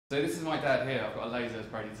So this is my dad here. I've got a laser, as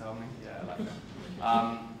Brady told me. Yeah, I like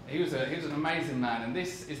that. He was an amazing man, and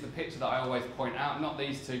this is the picture that I always point out. Not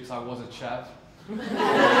these two, because I was a chav.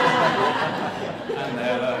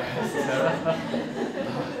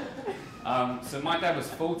 And so my dad was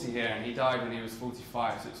 40 here, and he died when he was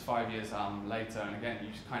 45. So it's 5 years later. And again, you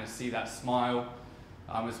kind of see that smile.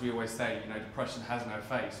 As we always say, you know, depression has no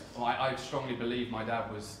face. Well, I strongly believe my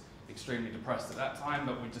dad was extremely depressed at that time,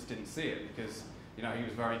 but we just didn't see it because, you know, he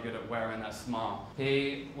was very good at wearing that smile.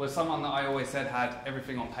 He was someone that I always said had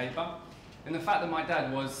everything on paper. And the fact that my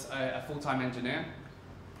dad was a full-time engineer,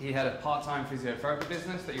 he had a part-time physiotherapy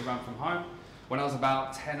business that he ran from home. When I was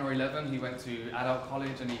about 10 or 11, he went to adult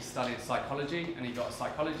college and he studied psychology, and he got a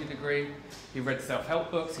psychology degree. He read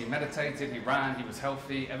self-help books, he meditated, he ran, he was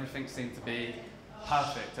healthy, everything seemed to be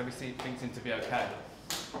perfect, everything seemed to be okay.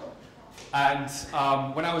 And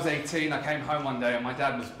when I was 18, I came home one day and my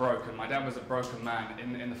dad was broken. My dad was a broken man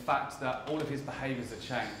in the fact that all of his behaviours had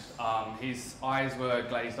changed. His eyes were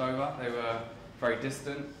glazed over, they were very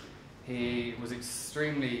distant. He was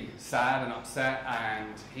extremely sad and upset,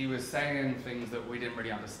 and he was saying things that we didn't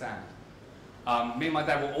really understand. Me and my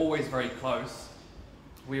dad were always very close.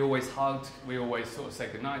 We always hugged, we always sort of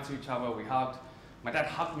said goodnight to each other, we hugged. My dad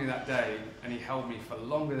hugged me that day and he held me for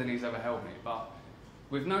longer than he's ever held me, but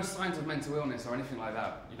with no signs of mental illness or anything like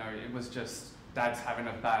that. You know, it was just Dad's having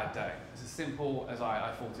a bad day. It's as simple as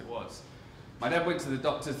I thought it was. My dad went to the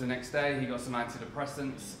doctors the next day, he got some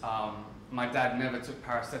antidepressants. My dad never took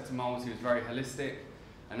paracetamols, he was very holistic,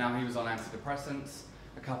 and now he was on antidepressants.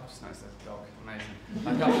 A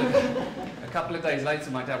couple of days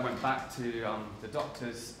later, my dad went back to the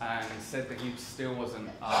doctors and said that he still wasn't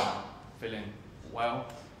feeling well.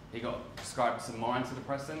 He got prescribed some more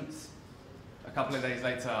antidepressants. A couple of days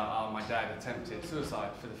later, my dad attempted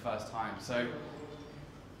suicide for the first time. So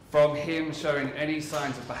from him showing any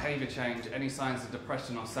signs of behaviour change, any signs of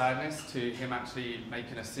depression or sadness, to him actually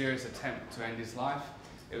making a serious attempt to end his life,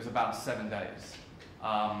 it was about 7 days.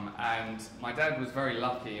 And my dad was very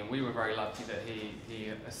lucky, and we were very lucky that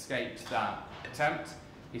he escaped that attempt.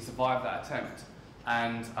 He survived that attempt.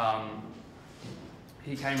 And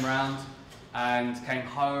he came round and came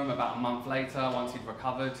home about a month later once he'd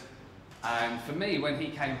recovered. And for me, when he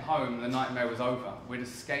came home, the nightmare was over. We'd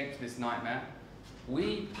escaped this nightmare.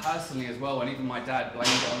 We personally as well, and even my dad, blamed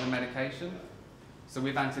it on the medication. So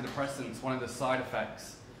with antidepressants, one of the side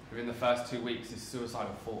effects within the first 2 weeks is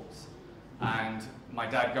suicidal thoughts. And my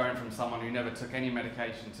dad, going from someone who never took any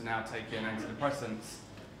medication to now taking antidepressants,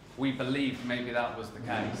 we believed maybe that was the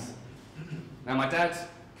case. Now my dad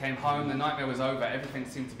came home, the nightmare was over, everything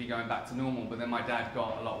seemed to be going back to normal, but then my dad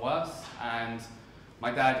got a lot worse, and my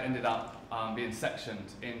dad ended up being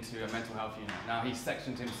sectioned into a mental health unit. Now he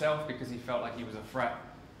sectioned himself because he felt like he was a threat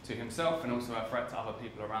to himself and also a threat to other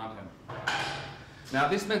people around him. Now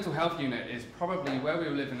this mental health unit is probably where we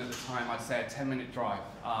were living at the time, I'd say a 10-minute drive,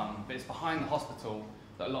 but it's behind the hospital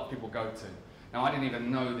that a lot of people go to. Now I didn't even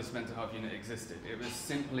know this mental health unit existed. It was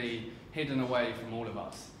simply hidden away from all of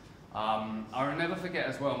us. I will never forget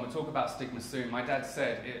as well, and we'll talk about stigma soon, my dad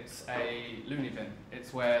said it's a loony bin.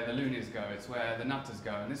 It's where the loonies go, it's where the nutters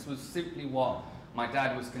go, and this was simply what my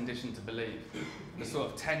dad was conditioned to believe. The sort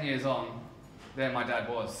of 10 years on, there my dad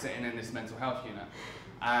was, sitting in this mental health unit.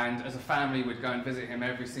 And as a family, we'd go and visit him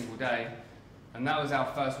every single day, and that was our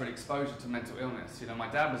first real exposure to mental illness. You know, my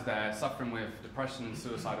dad was there, suffering with depression and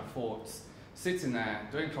suicidal thoughts, sitting there,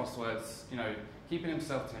 doing crosswords, you know, keeping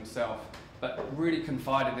himself to himself, but really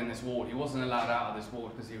confided in this ward. He wasn't allowed out of this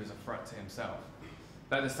ward because he was a threat to himself.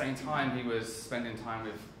 But at the same time, he was spending time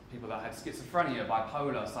with people that had schizophrenia,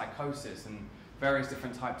 bipolar, psychosis, and various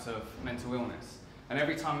different types of mental illness. And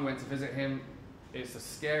every time we went to visit him, it's a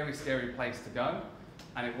scary, scary place to go,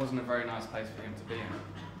 and it wasn't a very nice place for him to be in.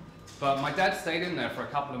 But my dad stayed in there for a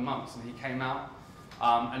couple of months, and he came out,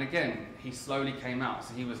 and again, he slowly came out.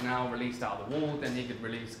 So he was now released out of the ward, then he could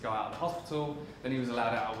go out of the hospital, then he was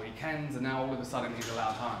allowed out on weekends, and now all of a sudden he's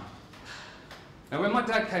allowed home. Now when my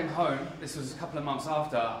dad came home, this was a couple of months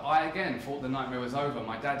after, I again thought the nightmare was over.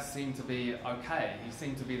 My dad seemed to be okay. He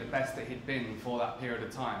seemed to be the best that he'd been for that period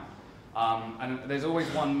of time. And there's always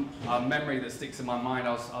one memory that sticks in my mind.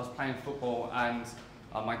 I was playing football, and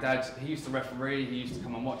my dad, he used to referee, he used to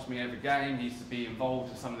come and watch me every game, he used to be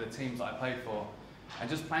involved with some of the teams that I played for. And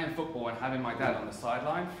just playing football and having my dad on the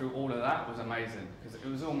sideline through all of that was amazing, because it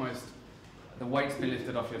was almost the weight's been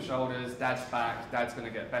lifted off your shoulders, dad's back, dad's going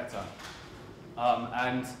to get better.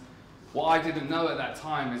 And what I didn't know at that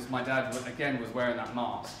time is my dad, again, was wearing that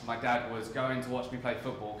mask. My dad was going to watch me play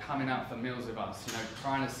football, coming out for meals with us, you know,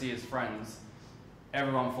 trying to see his friends.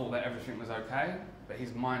 Everyone thought that everything was okay, but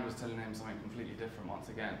his mind was telling him something completely different once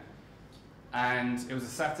again. And it was a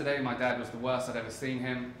Saturday. My dad was the worst I'd ever seen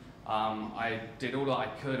him. I did all that I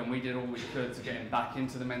could, and we did all we could to get him back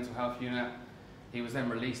into the mental health unit. He was then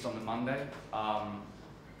released on the Monday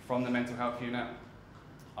from the mental health unit.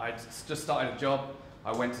 I'd just started a job.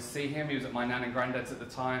 I went to see him. He was at my nan and granddad's at the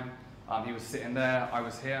time. He was sitting there, I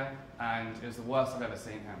was here, and it was the worst I've ever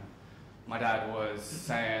seen him. My dad was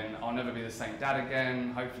saying, "I'll never be the same dad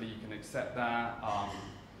again, hopefully you can accept that."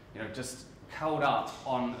 Just curled up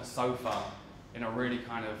on a sofa in a really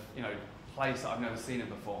kind of, place that I've never seen him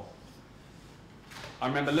before. I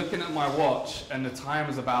remember looking at my watch, and the time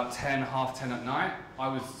was about 10, half 10 at night. I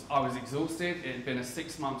was exhausted. It had been a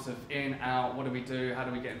 6 months of in, out, what do we do? How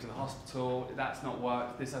do we get him to the hospital? That's not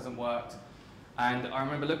worked, this hasn't worked. And I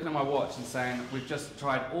remember looking at my watch and saying, we've just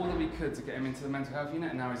tried all that we could to get him into the mental health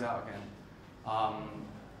unit, and now he's out again.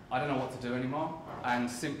 I don't know what to do anymore. And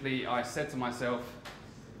simply, I said to myself,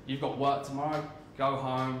 you've got work tomorrow, go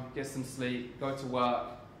home, get some sleep, go to work,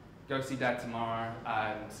 go see Dad tomorrow,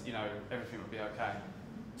 and everything will be okay.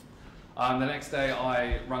 The next day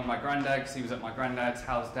I rang my granddad, because he was at my granddad's.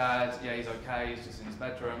 How's Dad? Yeah, he's okay, he's just in his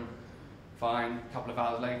bedroom. Fine. A couple of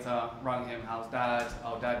hours later, rang him, how's Dad?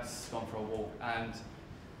 Oh, Dad's gone for a walk. And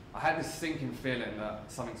I had this sinking feeling that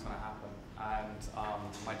something's going to happen. And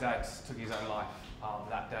my dad took his own life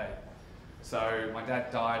that day. So my dad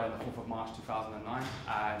died on the 4th of March 2009,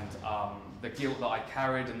 and the guilt that I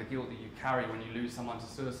carried and the guilt that you carry when you lose someone to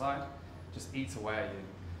suicide just eats away at you.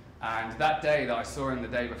 And that day that I saw him the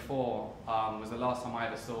day before was the last time I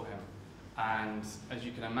ever saw him. And as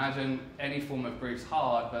you can imagine, any form of grief's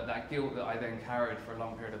hard, but that guilt that I then carried for a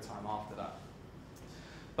long period of time after that.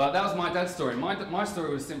 But that was my dad's story. My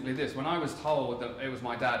story was simply this. When I was told that it was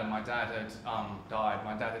my dad and my dad had died,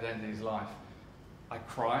 my dad had ended his life, I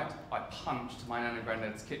cried. I punched my nan and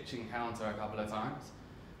granddad's kitchen counter a couple of times.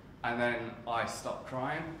 And then I stopped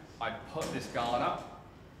crying. I put this guard up,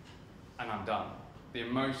 and I'm done. The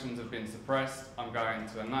emotions have been suppressed. I'm going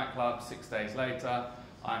to a nightclub 6 days later.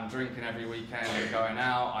 I'm drinking every weekend and going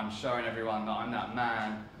out. I'm showing everyone that I'm that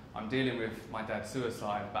man. I'm dealing with my dad's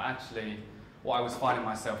suicide. But actually, what I was finding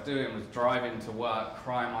myself doing was driving to work,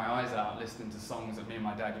 crying my eyes out, listening to songs that me and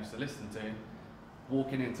my dad used to listen to,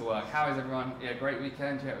 walking into work. How is everyone? Yeah, great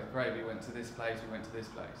weekend. Yeah, it was great. We went to this place. We went to this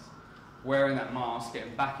place. Wearing that mask,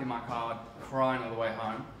 getting back in my car, crying on the way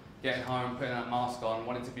home, getting home, putting that mask on,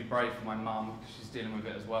 wanting to be brave for my mum because she's dealing with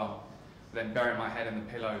it as well. Then burying my head in the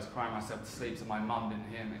pillows, crying myself to sleep so my mum didn't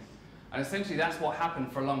hear me. And essentially that's what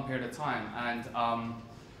happened for a long period of time. And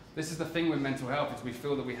this is the thing with mental health, is we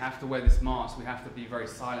feel that we have to wear this mask, we have to be very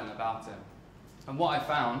silent about it. And what I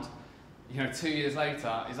found, 2 years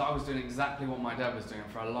later, is I was doing exactly what my dad was doing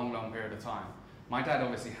for a long, long period of time. My dad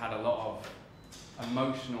obviously had a lot of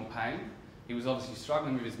emotional pain. He was obviously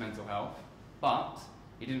struggling with his mental health, but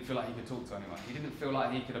he didn't feel like he could talk to anyone. He didn't feel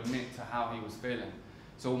like he could admit to how he was feeling.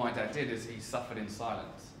 So all my dad did is he suffered in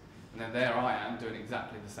silence. And then there I am doing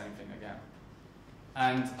exactly the same thing again.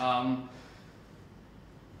 And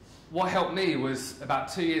what helped me was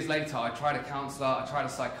about 2 years later, I tried a counsellor, I tried a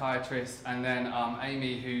psychiatrist, and then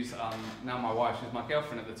Amy, who's now my wife, she was my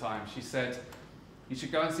girlfriend at the time, she said, you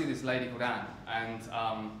should go and see this lady called Anne.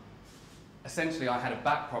 And essentially I had a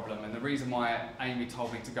back problem, and the reason why Amy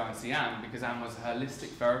told me to go and see Anne, because Anne was a holistic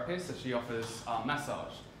therapist, so she offers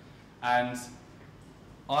massage. And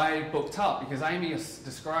I booked up because Amy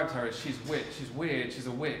described her as she's weird, she's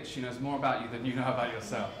a witch, she knows more about you than you know about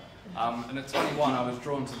yourself. And at 21 I was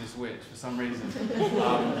drawn to this witch for some reason.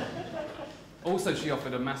 Also she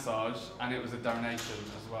offered a massage, and it was a donation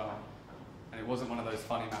as well. And it wasn't one of those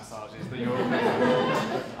funny massages that you're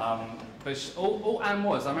all but all Anne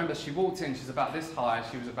was, I remember she walked in, she's about this high,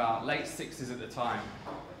 she was about late 60s at the time.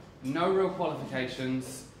 No real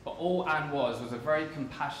qualifications, but all Anne was a very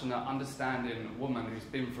compassionate, understanding woman who's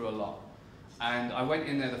been through a lot. And I went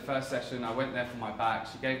in there the first session, I went there for my back,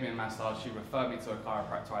 she gave me a massage, she referred me to a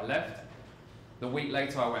chiropractor, I left. The week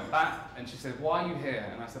later I went back, and she said, why are you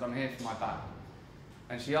here? And I said, I'm here for my back.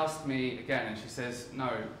 And she asked me again, and she says,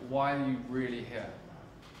 no, why are you really here?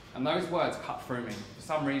 And those words cut through me for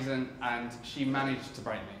some reason, and she managed to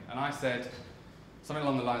break me. And I said something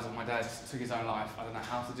along the lines of, my dad took his own life, I don't know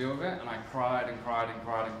how to deal with it, and I cried and cried and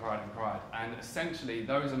cried and cried and cried. And essentially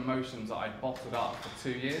those emotions that I'd bottled up for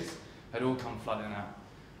 2 years had all come flooding out.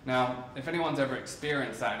 Now, if anyone's ever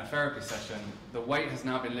experienced that in a therapy session, the weight has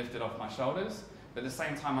now been lifted off my shoulders, but at the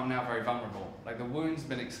same time I'm now very vulnerable. Like, the wound's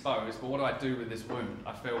been exposed, but what do I do with this wound?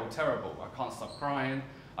 I feel terrible, I can't stop crying,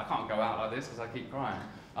 I can't go out like this because I keep crying.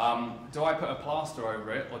 Do I put a plaster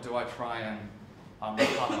over it, or do I try and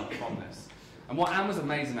recover from this? And what Anne was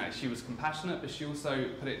amazing at, she was compassionate, but she also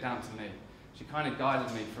put it down to me. She kind of guided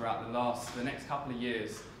me throughout the next couple of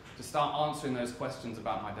years to start answering those questions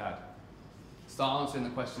about my dad. Start answering the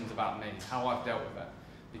questions about me, how I've dealt with it.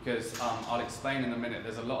 Because I'll explain in a minute,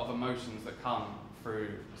 there's a lot of emotions that come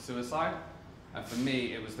through suicide. And for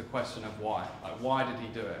me, it was the question of why. Like, why did he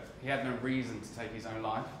do it? He had no reason to take his own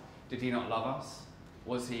life. Did he not love us?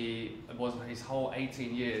 Was his whole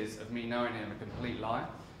 18 years of me knowing him a complete lie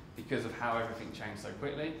because of how everything changed so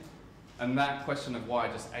quickly? And that question of why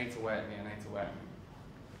just ate away at me and ate away at me.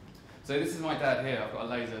 So this is my dad here. I've got a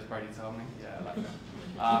laser, as Brady told me. Yeah, I like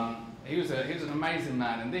that. He was an amazing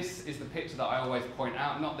man, and this is the picture that I always point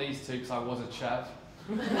out. Not these two, because I was a chav.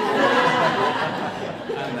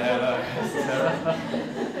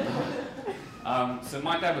 And so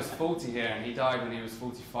my dad was 40 here, and he died when he was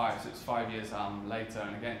 45, so it's 5 years later.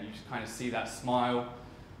 And again, you just kind of see that smile.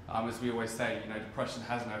 As we always say, you know, depression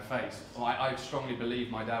has no face. Well, I strongly believe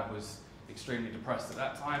my dad was extremely depressed at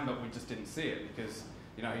that time, but we just didn't see it because,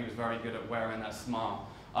 you know, he was very good at wearing that smile.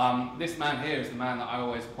 This man here is the man that I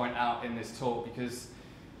always point out in this talk because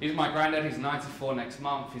he's my granddad. He's 94 next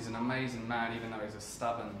month. He's an amazing man, even though he's a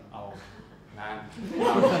stubborn old man.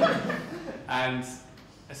 And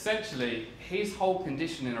essentially, his whole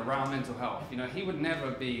conditioning around mental health, you know, he would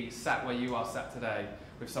never be sat where you are sat today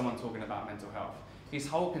with someone talking about mental health. His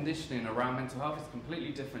whole conditioning around mental health is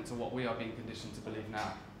completely different to what we are being conditioned to believe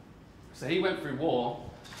now. So he went through war,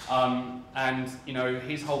 and you know,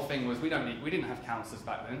 his whole thing was we didn't have counsellors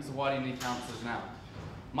back then, so why do you need counsellors now?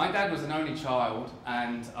 My dad was an only child,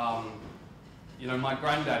 and you know, my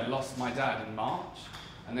granddad lost my dad in March,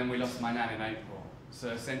 and then we lost my nan in April. So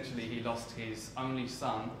essentially, he lost his only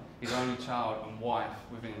son, his only child, and wife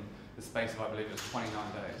within the space of, I believe it was 29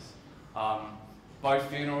 days. Both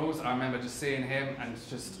funerals, I remember just seeing him, and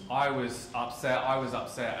just I was upset,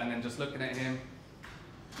 and then just looking at him.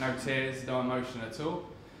 No tears, no emotion at all.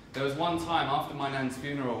 There was one time after my nan's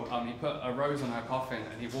funeral, he put a rose on her coffin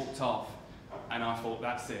and he walked off, and I thought,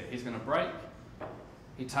 that's it, he's going to break.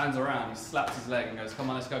 He turns around, he slaps his leg and goes, come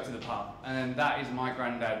on, let's go to the pub. And then that is my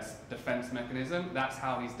granddad's defense mechanism. That's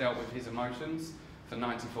how he's dealt with his emotions for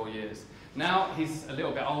 94 years. Now he's a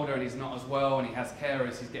little bit older and he's not as well and he has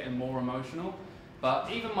carers, he's getting more emotional. But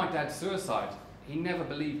even my dad's suicide, he never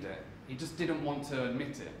believed it. He just didn't want to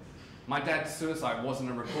admit it. My dad's suicide wasn't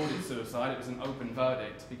a recorded suicide, it was an open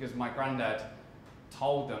verdict because my granddad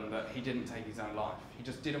told them that he didn't take his own life. He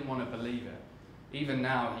just didn't want to believe it. Even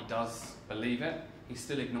now he does believe it, he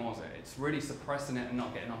still ignores it. It's really suppressing it and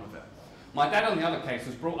not getting on with it. My dad on the other case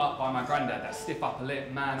was brought up by my granddad, that stiff upper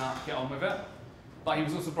lip, man up, get on with it. But he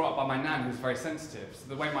was also brought up by my nan who was very sensitive. So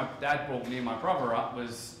the way my dad brought me and my brother up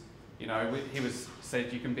was, you know, he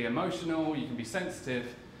said you can be emotional, you can be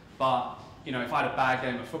sensitive, but you know, if I had a bad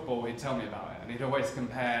game of football, he'd tell me about it. And he'd always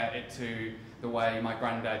compare it to the way my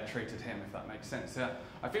granddad treated him, if that makes sense. So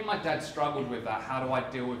I think my dad struggled with that. How do I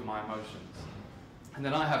deal with my emotions? And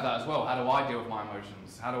then I have that as well. How do I deal with my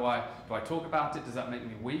emotions? Do I talk about it? Does that make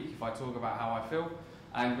me weak if I talk about how I feel?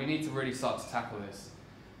 And we need to really start to tackle this.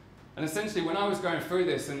 And essentially, when I was going through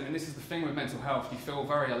this, and this is the thing with mental health, you feel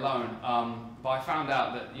very alone. But I found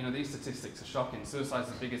out that, you know, these statistics are shocking. Suicide is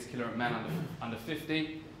the biggest killer of men under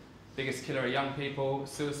 50. Biggest killer of young people.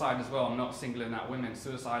 Suicide as well, I'm not singling out women.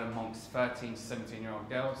 Suicide amongst 13 to 17-year-old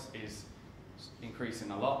girls is increasing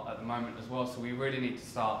a lot at the moment as well. So we really need to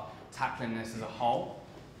start tackling this as a whole.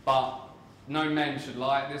 But no men should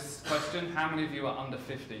lie at this question. How many of you are under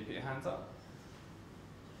 50? Put your hands up.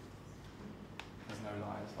 There's no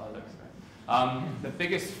lies by the looks of it. The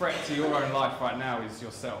biggest threat to your own life right now is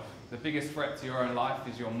yourself. The biggest threat to your own life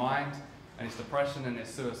is your mind, and it's depression and it's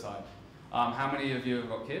suicide. How many of you have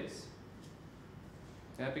got kids?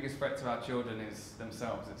 Yeah, the biggest threat to our children is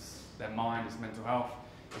themselves. It's their mind, it's mental health,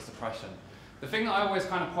 it's depression. The thing that I always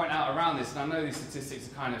kind of point out around this, and I know these statistics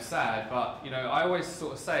are kind of sad, but you know, I always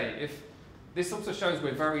sort of say, if this also shows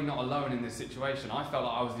we're very not alone in this situation. I felt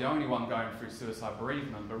like I was the only one going through suicide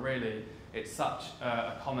bereavement, but really it's such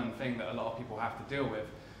a common thing that a lot of people have to deal with.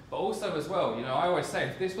 But also as well, you know, I always say,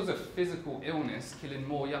 if this was a physical illness killing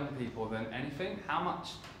more young people than anything, how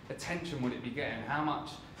much attention would it be getting? How much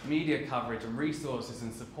media coverage and resources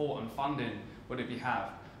and support and funding would it have?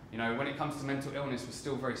 You know, when it comes to mental illness, we're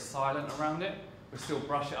still very silent around it. We still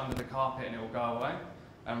brush it under the carpet and it will go away.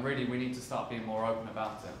 And really, we need to start being more open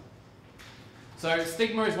about it. So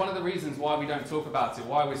stigma is one of the reasons why we don't talk about it,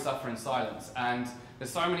 why we suffer in silence. And there's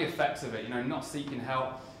so many effects of it, you know, not seeking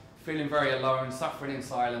help, feeling very alone, suffering in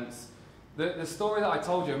silence. The story that I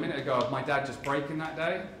told you a minute ago of my dad just breaking that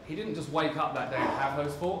day, he didn't just wake up that day and have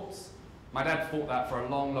those thoughts. My dad fought that for a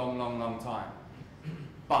long, long, long, long time.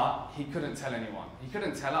 but he couldn't tell anyone. He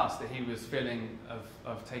couldn't tell us that he was feeling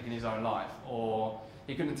of taking his own life, or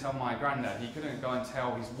he couldn't tell my granddad. He couldn't go and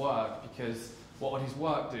tell his work, because what would his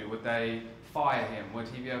work do? Would they fire him? Would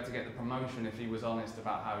he be able to get the promotion if he was honest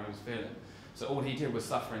about how he was feeling? So all he did was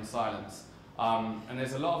suffer in silence. And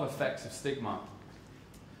there's a lot of effects of stigma.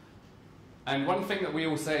 And one thing that we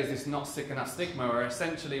all say is this not sick enough stigma, or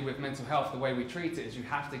essentially with mental health, the way we treat it is you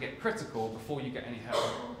have to get critical before you get any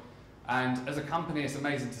help. And as a company, it's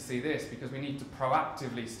amazing to see this, because we need to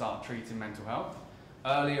proactively start treating mental health.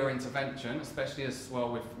 Earlier intervention, especially as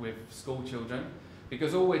well with school children,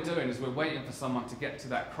 because all we're doing is we're waiting for someone to get to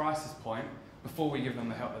that crisis point before we give them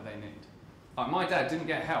the help that they need. Like, my dad didn't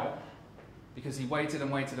get help because he waited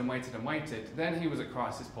and waited and waited and waited. Then he was at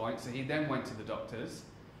crisis point, so he then went to the doctors.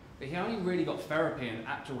 But he only really got therapy and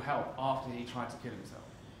actual help after he tried to kill himself.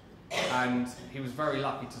 And he was very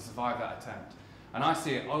lucky to survive that attempt. And I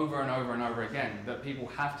see it over and over and over again, that people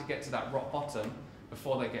have to get to that rock bottom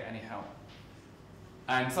before they get any help.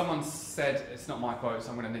 And someone said, it's not my quote, so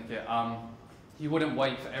I'm going to nick it, you wouldn't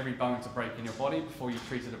wait for every bone to break in your body before you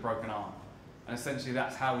treated a broken arm. And essentially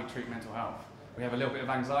that's how we treat mental health. We have a little bit of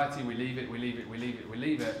anxiety, we leave it, we leave it, we leave it, we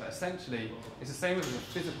leave it, but essentially it's the same with a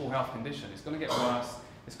physical health condition. It's going to get worse,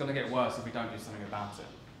 it's going to get worse if we don't do something about it.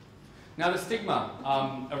 Now the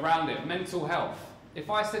stigma around it, mental health. If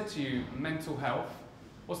I said to you mental health,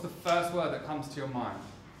 what's the first word that comes to your mind?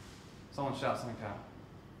 Someone shout something out.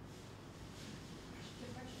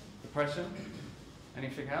 Depression?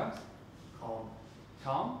 Anything else? Calm.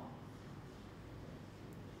 Calm?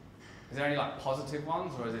 Is there any like positive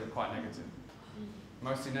ones, or is it quite negative?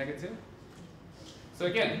 Mostly negative? So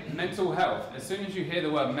again, mental health. As soon as you hear the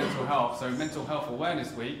word mental health, so Mental Health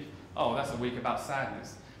Awareness Week, oh, that's a week about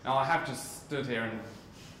sadness. Now I have just stood here and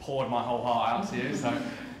poured my whole heart out to you, so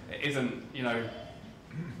it isn't, you know,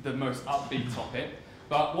 the most upbeat topic.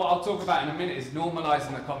 But what I'll talk about in a minute is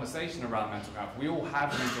normalising the conversation around mental health. We all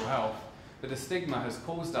have mental health, but the stigma has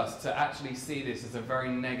caused us to actually see this as a very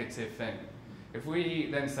negative thing. If we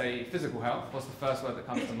then say physical health, what's the first word that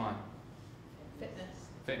comes to mind? Fitness.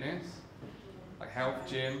 Fitness? Like health,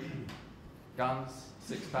 gym, guns,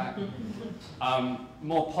 six-pack.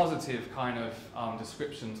 More positive kind of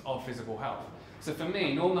descriptions of physical health. So for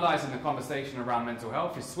me, normalising the conversation around mental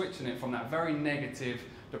health is switching it from that very negative,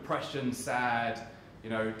 depression, sad, you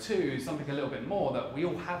know, to something a little bit more that we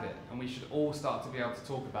all have it, and we should all start to be able to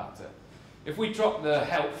talk about it. If we drop the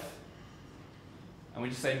health, and we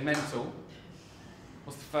just say mental,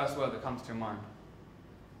 what's the first word that comes to your mind?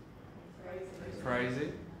 Crazy.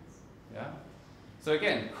 Crazy. Yeah. So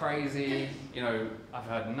again, crazy, you know, I've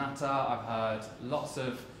heard nutter, I've heard lots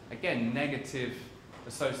of, again, negative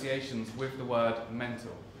associations with the word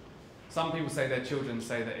mental. Some people say their children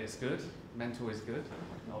say that it's good, mental is good.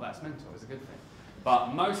 Oh, that's mental, it's a good thing.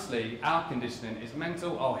 But mostly our conditioning is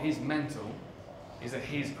mental, oh, he's mental, is that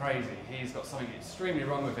he's crazy, he's got something extremely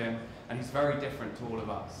wrong with him, and he's very different to all of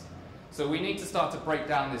us. So we need to start to break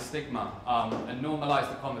down this stigma and normalise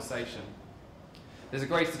the conversation. There's a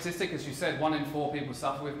great statistic, as you said, 1 in 4 people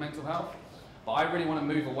suffer with mental health, but I really want to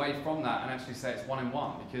move away from that and actually say it's 1 in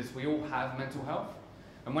 1, because we all have mental health.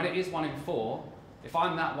 And when it is 1 in 4, if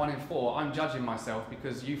I'm that 1 in 4, I'm judging myself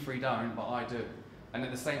because you 3 don't, but I do. And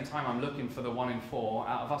at the same time, I'm looking for the 1 in 4,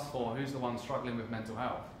 out of us 4, who's the one struggling with mental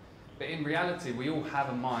health. But in reality, we all have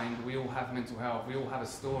a mind, we all have mental health, we all have a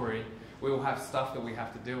story, we all have stuff that we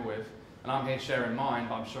have to deal with. And I'm here sharing mine,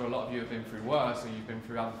 but I'm sure a lot of you have been through worse, or you've been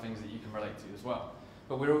through other things that you can relate to as well.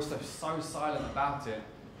 But we're also so silent about it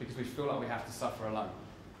because we feel like we have to suffer alone.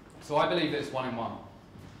 So I believe that it's 1 in 1.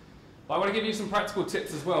 But I want to give you some practical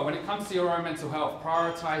tips as well. When it comes to your own mental health,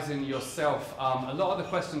 prioritising yourself, a lot of the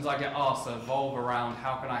questions I get asked revolve around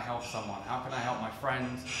how can I help someone? How can I help my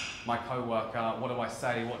friend, my co-worker? What do I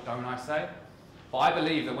say? What don't I say? But I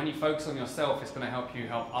believe that when you focus on yourself, it's going to help you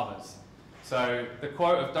help others. So the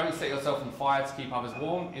quote of don't set yourself on fire to keep others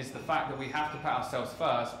warm is the fact that we have to put ourselves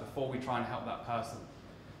first before we try and help that person.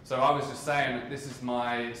 So I was just saying that this is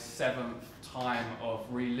my 7th time of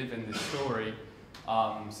reliving this story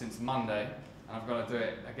since Monday, and I've got to do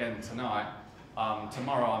it again tonight.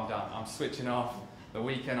 Tomorrow I'm done. I'm switching off. The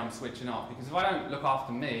weekend I'm switching off. Because if I don't look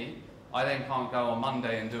after me, I then can't go on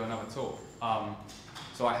Monday and do another talk.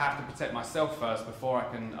 So I have to protect myself first before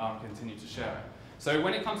I can continue to share it. So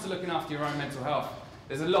when it comes to looking after your own mental health,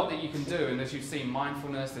 there's a lot that you can do, and as you've seen,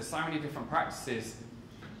 mindfulness, there's so many different practices.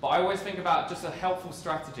 But I always think about just a helpful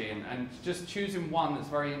strategy and just choosing one that's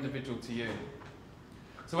very individual to you.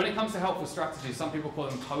 So when it comes to helpful strategies, some people call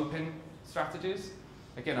them coping strategies.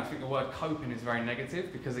 Again, I think the word coping is very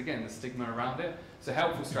negative because, again, the stigma around it. So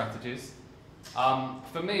helpful strategies.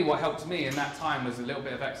 For me, what helped me in that time was a little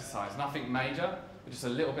bit of exercise. Nothing major, but just a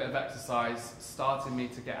little bit of exercise started me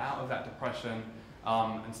to get out of that depression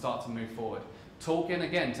and start to move forward. Talking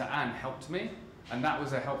again to Anne helped me, and that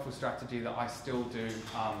was a helpful strategy that I still do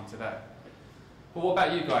today. But what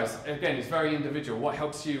about you guys? Again, it's very individual. What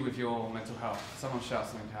helps you with your mental health? Someone shout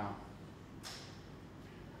something out.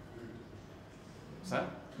 What's that?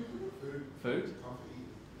 Food?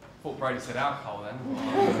 I thought Brady said alcohol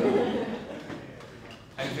then.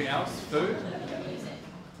 Anything else? Food?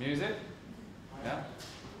 Music? Yeah.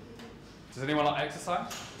 Does anyone like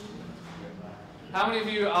exercise? How many of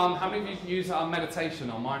you use meditation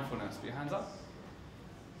or mindfulness? Put your hands up.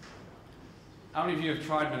 How many of you have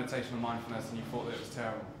tried meditation or mindfulness and you thought that it was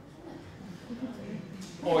terrible?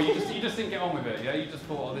 Or you just didn't get on with it, yeah? You just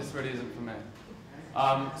thought, oh, this really isn't for me.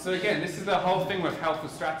 So again, this is the whole thing with helpful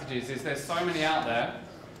strategies, is there's so many out there,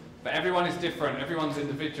 but everyone is different, everyone's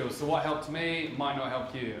individual. So what helped me might not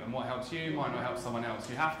help you, and what helps you might not help someone else.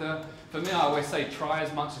 You have to, for me, I always say try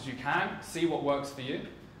as much as you can, see what works for you,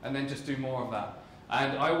 and then just do more of that.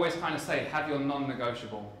 And I always kind of say, have your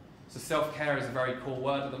non-negotiable. So self-care is a very cool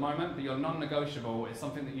word at the moment, but your non-negotiable is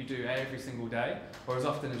something that you do every single day, or as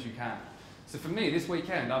often as you can. So for me, this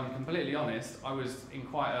weekend, I'm completely honest, I was in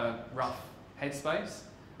quite a rough headspace,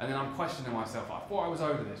 and then I'm questioning myself. I thought I was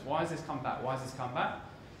over this. Why has this come back? Why has this come back?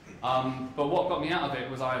 But what got me out of it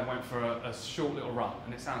was I went for a short little run,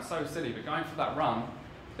 and it sounds so silly, but going for that run,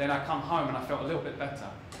 then I come home and I felt a little bit better.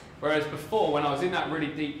 Whereas before, when I was in that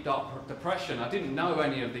really deep, dark depression, I didn't know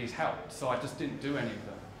any of these helped, so I just didn't do any of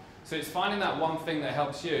them. So it's finding that one thing that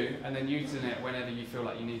helps you and then using it whenever you feel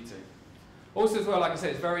like you need to. Also as well, like I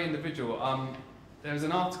said, it's very individual. There was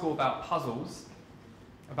an article about puzzles,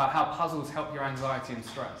 about how puzzles help your anxiety and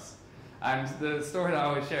stress. And the story that I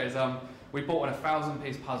always share is we bought a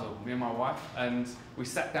 1,000-piece puzzle, me and my wife, and we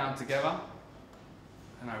sat down together.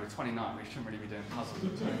 I know, we're 29, we shouldn't really be doing puzzles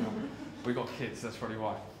at 29. We got kids, that's probably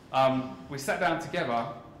why. We sat down together,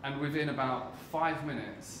 and within about 5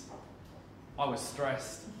 minutes, I was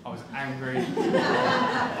stressed, I was angry,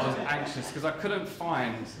 I was anxious, because I couldn't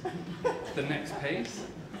find the next piece.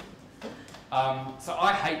 So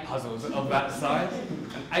I hate puzzles of that size.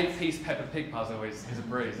 An 8-piece Peppa Pig puzzle is a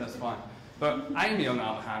breeze, that's fine. But Amy, on the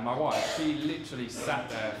other hand, my wife, she literally sat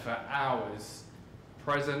there for hours,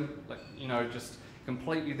 present, like, you know, just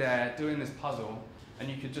completely there, doing this puzzle, and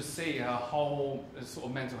you could just see her whole sort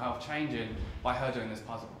of mental health changing by her doing this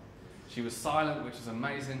puzzle. She was silent, which was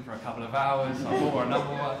amazing, for a couple of hours. I bought her another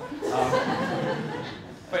one.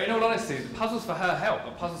 But in all honesty, puzzles for her help,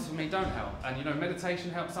 but puzzles for me don't help. And you know, meditation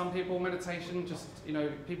helps some people. Meditation just, you know,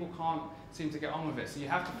 people can't seem to get on with it. So you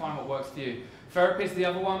have to find what works for you. Therapy is the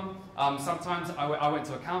other one. Sometimes I went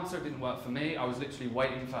to a counsellor, it didn't work for me. I was literally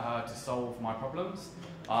waiting for her to solve my problems.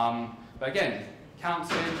 But again,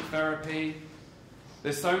 counselling, therapy,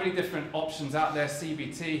 there's so many different options out there,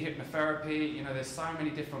 CBT, hypnotherapy, you know, there's so many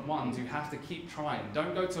different ones. You have to keep trying.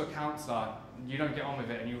 Don't go to a counsellor, you don't get on with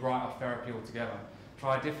it, and you write off therapy altogether.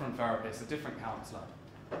 Try a different therapist, a different counsellor.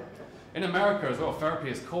 In America as well, therapy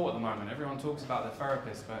is cool at the moment. Everyone talks about their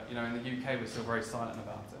therapist, but you know, in the UK we're still very silent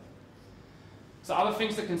about it. So other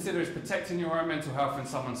things to consider is protecting your own mental health when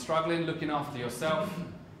someone's struggling, looking after yourself.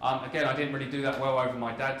 Again, I didn't really do that well over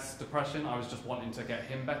my dad's depression. I was just wanting to get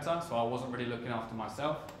him better, so I wasn't really looking after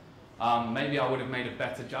myself. Maybe I would have made a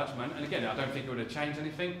better judgment, and again, I don't think it would have changed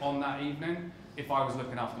anything on that evening if I was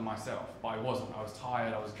looking after myself, but I wasn't. I was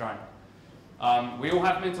tired, I was drained. We all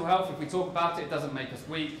have mental health. If we talk about it, it doesn't make us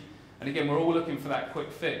weak. And again, we're all looking for that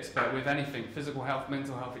quick fix, but with anything, physical health,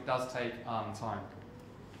 mental health, it does take time.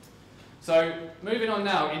 So moving on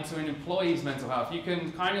now into an employee's mental health, you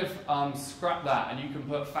can kind of scrap that and you can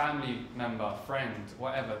put family member, friend,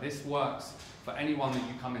 whatever. This works for anyone that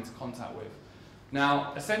you come into contact with.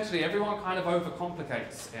 Now, essentially, everyone kind of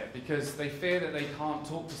overcomplicates it because they fear that they can't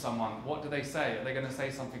talk to someone. What do they say? Are they going to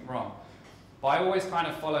say something wrong? But I always kind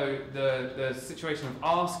of follow the situation of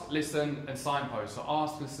ask, listen, and signpost. So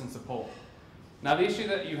ask, listen, support. Now, the issue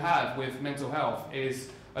that you have with mental health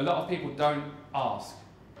is a lot of people don't ask.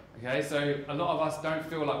 Okay, so a lot of us don't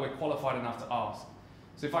feel like we're qualified enough to ask.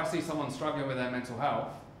 So if I see someone struggling with their mental health,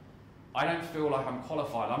 I don't feel like I'm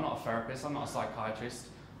qualified. I'm not a therapist, I'm not a psychiatrist.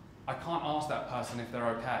 I can't ask that person if they're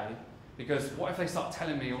okay, because what if they start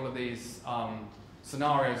telling me all of these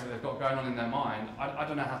scenarios that they've got going on in their mind? I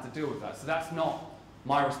don't know how to deal with that. So that's not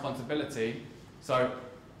my responsibility. So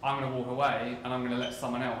I'm going to walk away and I'm going to let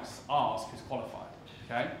someone else ask who's qualified.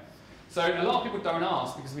 Okay? So a lot of people don't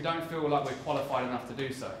ask because we don't feel like we're qualified enough to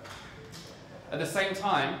do so. At the same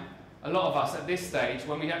time, a lot of us at this stage,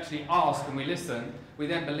 when we actually ask and we listen, we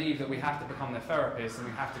then believe that we have to become their therapist and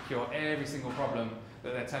we have to cure every single problem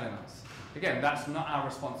that they're telling us. Again, that's not our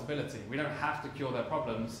responsibility. We don't have to cure their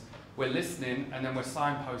problems. We're listening and then we're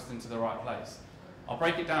signposting to the right place. I'll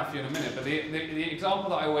break it down for you in a minute, but the example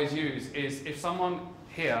that I always use is if someone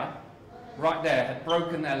here, right there, had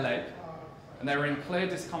broken their leg and they were in clear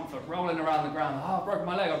discomfort, rolling around the ground, oh, I've broken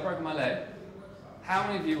my leg, I've broken my leg. How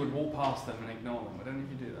many of you would walk past them and ignore them? I don't know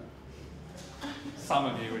if you do that. Some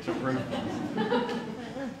of you, which are rude.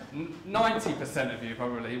 90% of you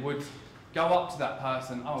probably would go up to that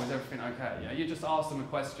person, oh, is everything okay? Yeah, you just ask them a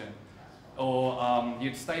question. Or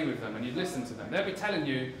you'd stay with them and you'd listen to them. They'd be telling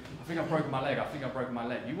you, I think I've broken my leg, I think I've broken my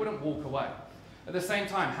leg. You wouldn't walk away. At the same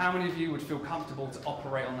time, how many of you would feel comfortable to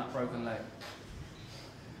operate on that broken leg?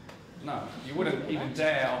 No, you wouldn't even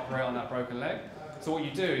dare operate on that broken leg. So what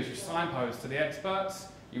you do is you signpost to the experts,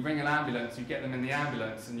 you ring an ambulance, you get them in the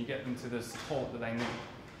ambulance and you get them to the support that they need.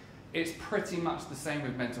 It's pretty much the same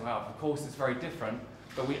with mental health. Of course, it's very different,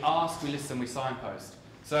 but we ask, we listen, we signpost.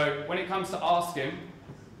 So when it comes to asking,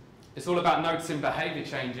 it's all about noticing behaviour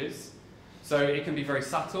changes. So it can be very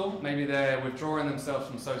subtle. Maybe they're withdrawing themselves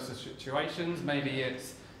from social situations. Maybe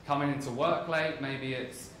it's coming into work late. Maybe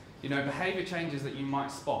it's, behaviour changes that you might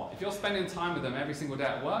spot. If you're spending time with them every single day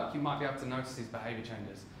at work, you might be able to notice these behaviour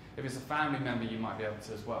changes. If it's a family member, you might be able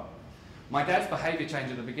to as well. My dad's behaviour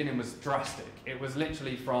change at the beginning was drastic. It was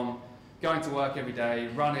literally from going to work every day,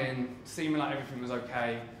 running, seeming like everything was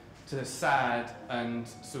okay, to sad and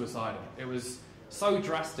suicidal. It was so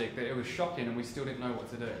drastic that it was shocking and we still didn't know what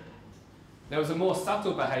to do. There was a more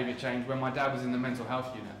subtle behaviour change when my dad was in the mental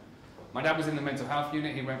health unit. My dad was in the mental health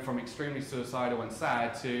unit, he went from extremely suicidal and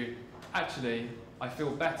sad to, actually, I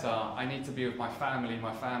feel better, I need to be with my family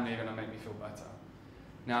are going to make me feel better.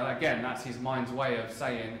 Now again, that's his mind's way of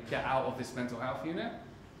saying, get out of this mental health unit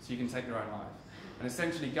so you can take your own life. And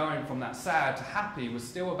essentially going from that sad to happy was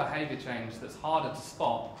still a behaviour change that's harder to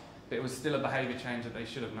spot, but it was still a behaviour change that they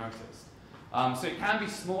should have noticed. So it can be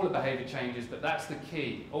smaller behaviour changes, but that's the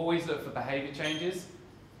key. Always look for behaviour changes.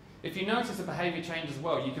 If you notice a behaviour change as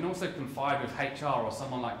well, you can also confide with HR or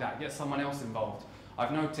someone like that. Get someone else involved.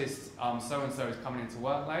 I've noticed so-and-so is coming into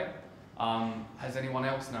work late. Has anyone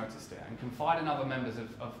else noticed it? And confide in other members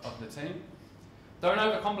of the team. Don't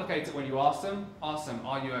overcomplicate it when you ask them. Ask them,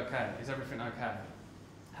 are you okay? Is everything okay?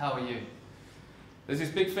 How are you? There's this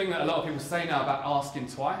big thing that a lot of people say now about asking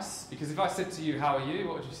twice. Because if I said to you, how are you?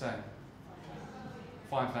 What would you say?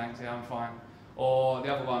 Fine, thanks. Yeah, I'm fine. Or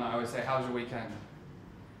the other one, I always say, how was your weekend?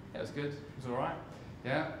 Yeah, it was good. It was all right.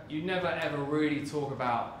 Yeah? You never ever really talk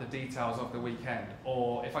about the details of the weekend.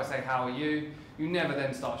 Or if I say, how are you? You never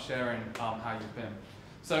then start sharing how you've been.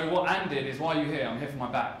 So what Anne did is, why are you here? I'm here for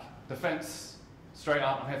my back. Defense, straight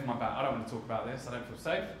up, I'm here for my back. I don't want to talk about this. I don't feel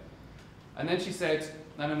safe. And then she said,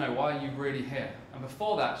 no, why are you really here? And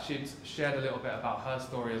before that, she'd shared a little bit about her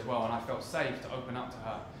story as well, and I felt safe to open up to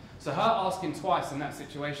her. So her asking twice in that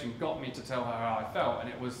situation got me to tell her how I felt, and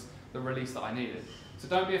it was the release that I needed. So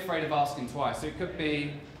don't be afraid of asking twice. So it could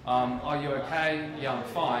be, are you okay? Yeah, I'm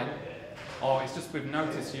fine. Or it's just we've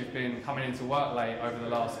noticed you've been coming into work late over the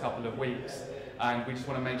last couple of weeks, and we just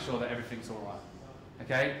want to make sure that everything's all right.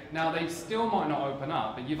 Okay? Now, they still might not open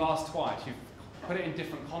up, but you've asked twice. You've put it in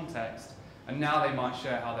different context, and now they might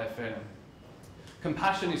share how they're feeling.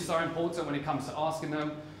 Compassion is so important when it comes to asking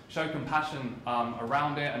them. Show compassion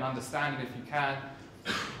around it and understanding if you can.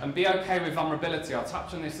 And be okay with vulnerability. I'll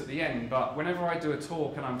touch on this at the end, but whenever I do a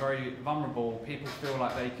talk and I'm very vulnerable, people feel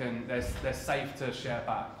like they're safe to share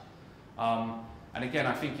back. And again,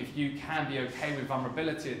 I think if you can be okay with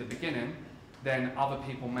vulnerability at the beginning, then other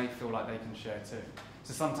people may feel like they can share too.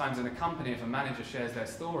 So sometimes in a company, if a manager shares their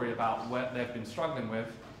story about what they've been struggling with,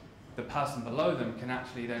 the person below them can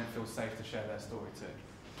actually then feel safe to share their story too.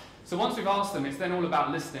 So once we've asked them, it's then all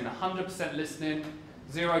about listening, 100% listening,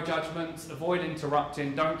 zero judgments, avoid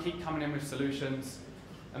interrupting, don't keep coming in with solutions,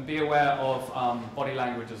 and be aware of body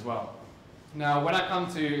language as well. Now, when I come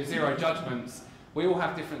to zero judgments, we all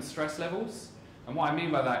have different stress levels, and what I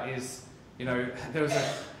mean by that is, there was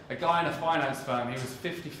a guy in a finance firm, he was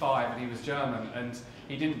 55 and he was German, and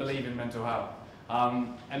he didn't believe in mental health.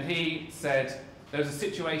 And he said, there was a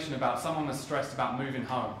situation about someone was stressed about moving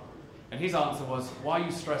home. And his answer was, why are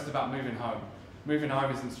you stressed about moving home? Moving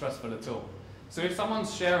home isn't stressful at all. So if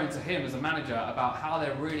someone's sharing to him as a manager about how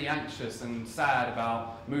they're really anxious and sad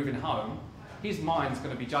about moving home, his mind's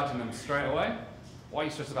going to be judging them straight away. Why are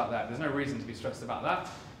you stressed about that? There's no reason to be stressed about that.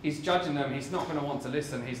 He's judging them, he's not going to want to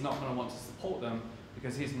listen, he's not going to want to support them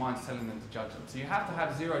because his mind's telling them to judge them. So you have to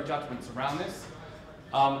have zero judgments around this,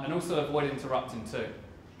 and also avoid interrupting too.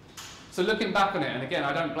 So looking back on it, and again,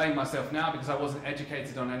 I don't blame myself now because I wasn't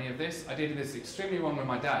educated on any of this. I did this extremely wrong with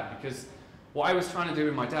my dad because what I was trying to do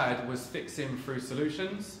with my dad was fix him through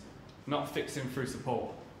solutions, not fix him through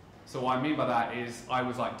support. So what I mean by that is I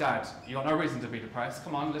was like, Dad, you got no reason to be depressed.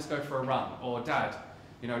 Come on, let's go for a run. Or Dad,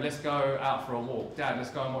 let's go out for a walk. Dad, let's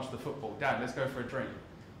go and watch the football. Dad, let's go for a drink.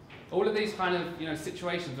 All of these kind of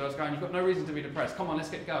situations where I was going, you've got no reason to be depressed. Come on, let's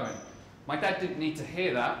get going. My dad didn't need to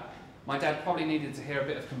hear that. My dad probably needed to hear a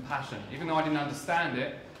bit of compassion. Even though I didn't understand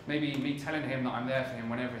it, maybe me telling him that I'm there for him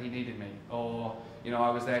whenever he needed me, or I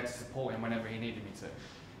was there to support him whenever he needed me to.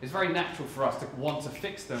 It's very natural for us to want to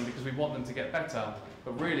fix them because we want them to get better,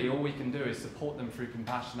 but really all we can do is support them through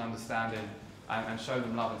compassion, understanding, and show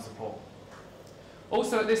them love and support.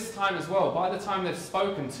 Also at this time as well, by the time they've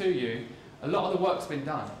spoken to you, a lot of the work's been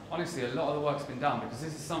done. Honestly, a lot of the work's been done because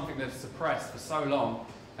this is something they've suppressed for so long,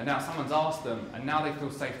 and now someone's asked them, and now they feel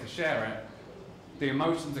safe to share it. The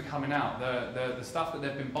emotions are coming out, the stuff that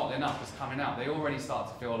they've been bottling up is coming out. They already start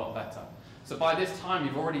to feel a lot better. So by this time,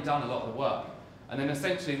 you've already done a lot of the work. And then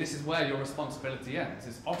essentially, this is where your responsibility ends.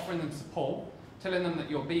 It's offering them support, telling them that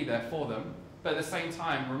you'll be there for them, but at the same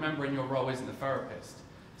time, remembering your role isn't the therapist.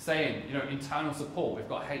 Saying, internal support, we've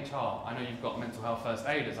got HR, I know you've got mental health first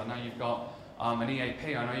aiders, I know you've got an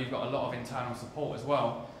EAP, I know you've got a lot of internal support as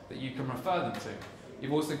well that you can refer them to.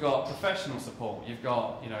 You've also got professional support. You've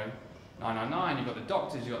got, 999, you've got the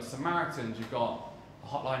doctors, you've got Samaritans, you've got a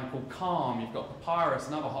hotline called Calm, you've got Papyrus,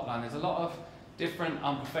 another hotline. There's a lot of different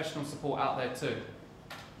professional support out there too.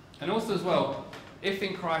 And also as well, if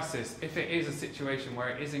in crisis, if it is a situation where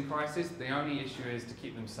it is in crisis, the only issue is to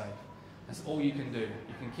keep them safe. That's all you can do.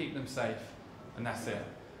 You can keep them safe, and that's it.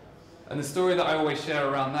 And the story that I always share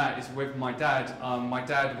around that is with my dad. My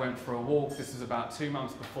dad went for a walk. This was about 2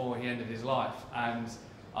 months before he ended his life. And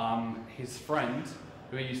his friend,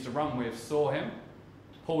 who he used to run with, saw him,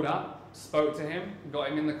 pulled up, spoke to him, got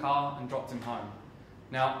him in the car and dropped him home.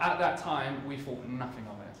 Now, at that time, we thought nothing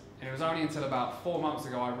of it. And it was only until about 4 months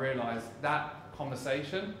ago I realised that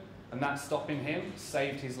conversation and that stopping him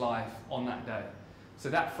saved his life on that day. So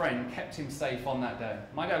that friend kept him safe on that day.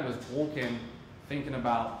 My dad was walking, thinking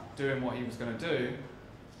about doing what he was going to do.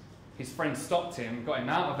 His friend stopped him, got him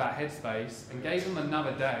out of that headspace, and gave him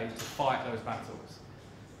another day to fight those battles.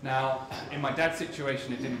 Now, in my dad's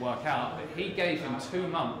situation, it didn't work out, but he gave him 2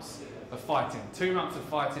 months of fighting. 2 months of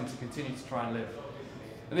fighting to continue to try and live.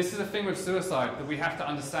 And this is the thing with suicide that we have to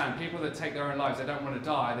understand. People that take their own lives, they don't want to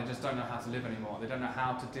die, they just don't know how to live anymore. They don't know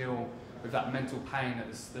how to deal with that mental pain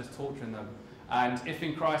that's torturing them. And if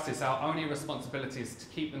in crisis, our only responsibility is to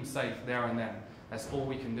keep them safe there and then. That's all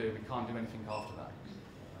we can do. We can't do anything after that.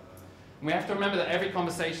 And we have to remember that every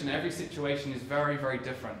conversation, every situation is very, very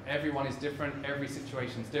different. Everyone is different. Every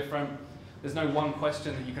situation is different. There's no one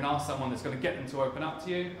question that you can ask someone that's going to get them to open up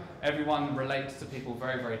to you. Everyone relates to people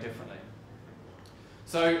very, very differently.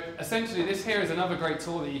 So essentially, this here is another great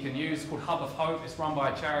tool that you can use called Hub of Hope. It's run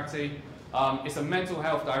by a charity. It's a mental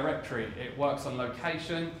health directory. It works on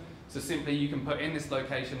location. So simply you can put in this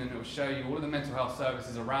location and it will show you all of the mental health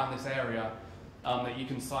services around this area that you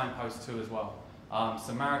can signpost to as well.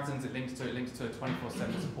 Samaritans, it links to a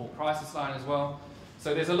 24/7 support crisis line as well.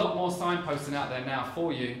 So there's a lot more signposting out there now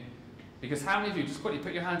for you, because how many of you, just quickly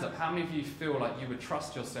put your hands up, how many of you feel like you would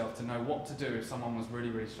trust yourself to know what to do if someone was really,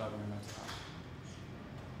 really struggling with mental health?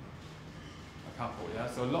 A couple, yeah?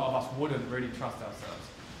 So a lot of us wouldn't really trust ourselves.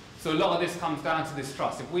 So a lot of this comes down to this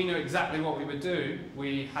trust. If we knew exactly what we would do,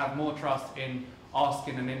 we have more trust in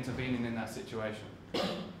asking and intervening in that situation.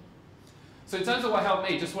 So in terms of what helped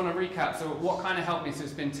me, just want to recap. So what kind of helped me? So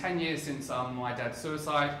it's been 10 years since my dad's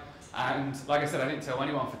suicide. And like I said, I didn't tell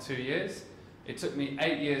anyone for 2 years. It took me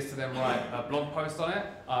 8 years to then write a blog post on it,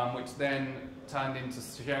 which then turned into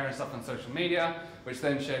sharing stuff on social media, which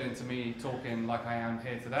then shared into me talking like I am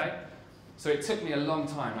here today. So it took me a long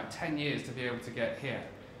time, like 10 years to be able to get here.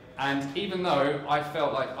 And even though I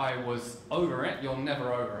felt like I was over it, you're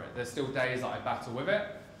never over it. There's still days that I battle with it.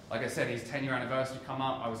 Like I said, his 10-year anniversary come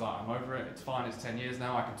up, I was like, I'm over it, it's fine, it's 10 years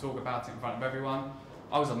now, I can talk about it in front of everyone.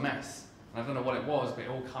 I was a mess, and I don't know what it was, but it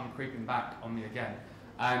all come creeping back on me again.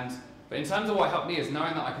 But in terms of what helped me is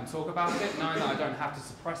knowing that I can talk about it, knowing that I don't have to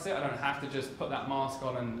suppress it, I don't have to just put that mask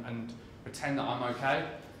on and pretend that I'm okay.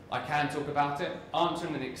 I can talk about it,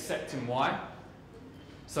 answering and accepting why.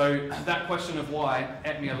 So that question of why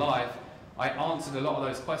ate me alive, I answered a lot of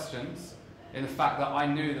those questions in the fact that I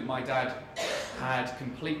knew that my dad had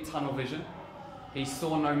complete tunnel vision. He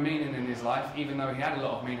saw no meaning in his life, even though he had a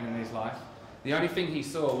lot of meaning in his life. The only thing he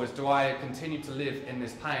saw was, do I continue to live in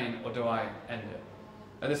this pain or do I end it?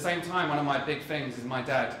 At the same time, one of my big things is my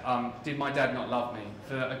dad. Did my dad not love me?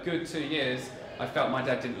 For a good 2 years, I felt my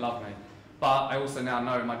dad didn't love me. But I also now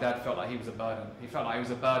know my dad felt like he was a burden. He felt like he was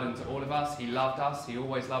a burden to all of us. He loved us. He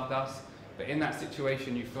always loved us. But in that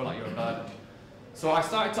situation, you feel like you're a burden. So I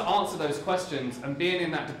started to answer those questions, and being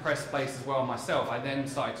in that depressed place as well myself, I then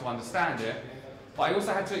started to understand it. But I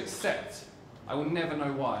also had to accept, I will never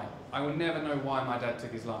know why. I will never know why my dad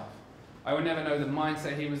took his life. I will never know the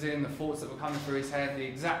mindset he was in, the thoughts that were coming through his head, the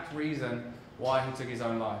exact reason why he took his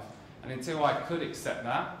own life. And until I could accept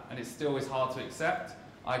that, and it still is hard to accept,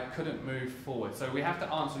 I couldn't move forward. So we have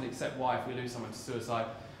to answer and accept why if we lose someone to suicide.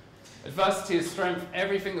 Adversity is strength.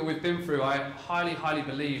 Everything that we've been through, I highly, highly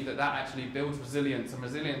believe that that actually builds resilience. And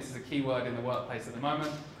resilience is a key word in the workplace at the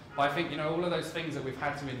moment. But I think, all of those things that we've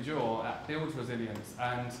had to endure, that builds resilience.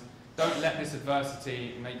 And don't let this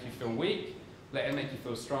adversity make you feel weak. Let it make you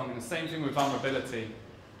feel strong. And the same thing with vulnerability.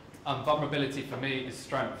 Vulnerability for me is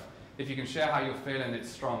strength. If you can share how you're feeling, it's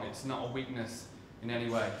strong. It's not a weakness in any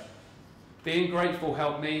way. Being grateful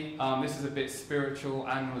helped me. This is a bit spiritual.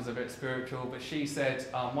 Anne was a bit spiritual, but she said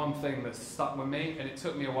one thing that stuck with me, and it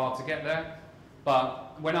took me a while to get there.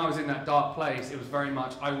 But when I was in that dark place, it was very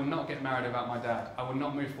much, I will not get married without my dad. I will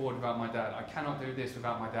not move forward without my dad. I cannot do this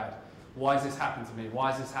without my dad. Why has this happened to me?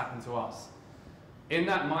 Why has this happened to us? In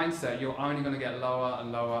that mindset, you're only going to get lower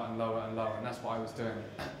and lower and lower and lower, and that's what I was doing.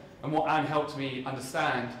 And what Anne helped me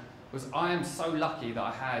understand was I am so lucky that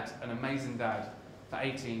I had an amazing dad for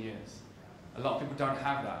 18 years. A lot of people don't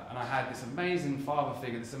have that. And I had this amazing father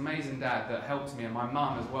figure, this amazing dad that helped me, and my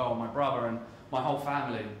mum as well, my brother and my whole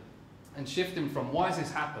family. And shifting from why has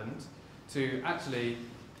this happened to actually,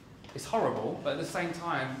 it's horrible, but at the same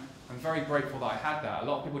time, I'm very grateful that I had that. A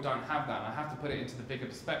lot of people don't have that, and I have to put it into the bigger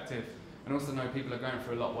perspective and also know people are going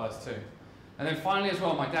through a lot worse too. And then finally as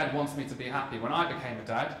well, my dad wants me to be happy. When I became a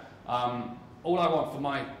dad, all I want for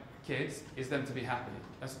my kids is them to be happy.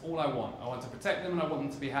 That's all I want. I want to protect them and I want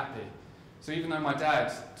them to be happy. So even though my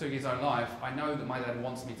dad took his own life, I know that my dad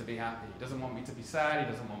wants me to be happy. He doesn't want me to be sad.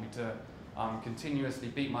 He doesn't want me to continuously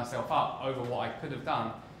beat myself up over what I could have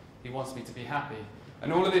done. He wants me to be happy.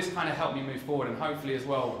 And all of this kind of helped me move forward, and hopefully as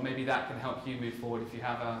well, maybe that can help you move forward if you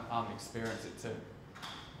have experienced it too.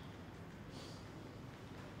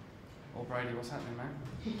 Oh, Brady, what's happening, man?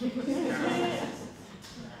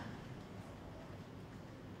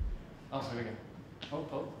 Oh, here we go.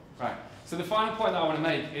 Oh, right. So the final point that I want to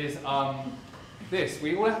make is this.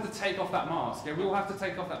 We all have to take off that mask. Yeah? We all have to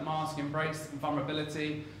take off that mask, embrace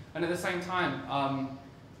vulnerability, and at the same time,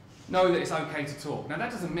 know that it's okay to talk. Now,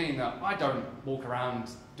 that doesn't mean that I don't walk around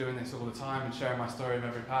doing this all the time and sharing my story with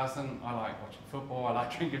every person. I like watching football, I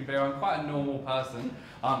like drinking beer. I'm quite a normal person,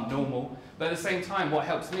 normal. But at the same time, what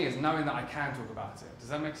helps me is knowing that I can talk about it. Does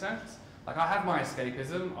that make sense? Like, I have my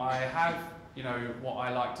escapism, I have, what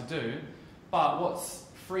I like to do, but what's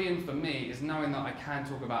freeing for me is knowing that I can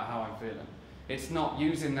talk about how I'm feeling. It's not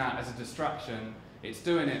using that as a distraction. It's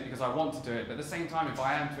doing it because I want to do it, but at the same time, if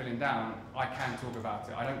I am feeling down, I can talk about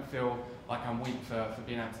it. I don't feel like I'm weak for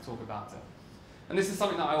being able to talk about it. And this is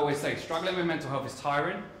something that I always say, struggling with mental health is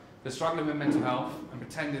tiring, but struggling with mental health and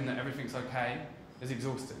pretending that everything's okay is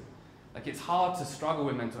exhausting. Like, it's hard to struggle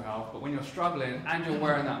with mental health, but when you're struggling and you're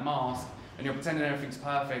wearing that mask and you're pretending everything's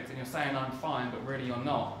perfect and you're saying I'm fine, but really you're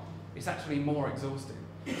not, it's actually more exhausting.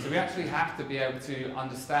 So we actually have to be able to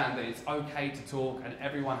understand that it's okay to talk, and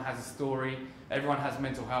everyone has a story, everyone has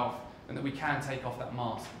mental health, and that we can take off that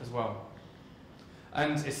mask as well.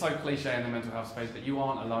 And it's so cliche in the mental health space, but you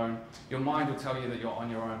aren't alone. Your mind will tell you that you're on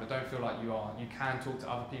your own, but don't feel like you are. You can talk to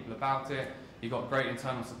other people about it. You've got great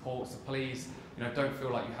internal support, so please, don't feel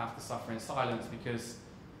like you have to suffer in silence, because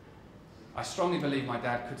I strongly believe my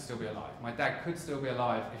dad could still be alive. My dad could still be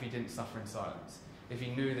alive if he didn't suffer in silence, if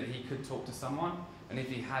he knew that he could talk to someone, and if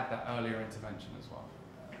he had that earlier intervention as well.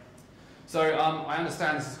 So I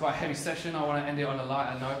understand this is quite a heavy session. I want to end it on a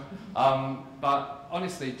lighter note. But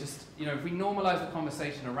honestly, just, if we normalise the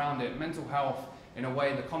conversation around it, mental health in a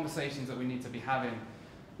way, the conversations that we need to be having,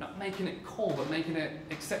 not making it cool, but making it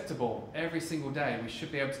acceptable every single day. We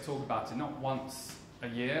should be able to talk about it, not once a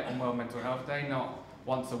year on World Mental Health Day, not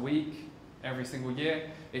once a week, every single year.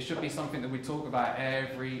 It should be something that we talk about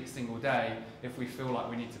every single day if we feel like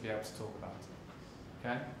we need to be able to talk about it.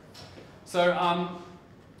 Okay? So,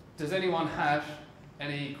 does anyone have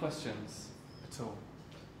any questions at all?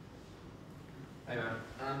 Hey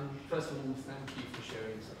man, first of all, thank you for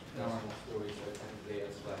sharing such personal stories so thankfully.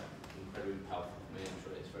 It's incredibly powerful for me, I'm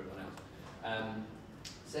sure it is for everyone else.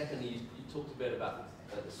 Secondly, you talked a bit about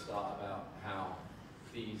at the start about how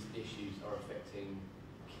these issues are affecting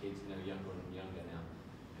kids, younger and younger now,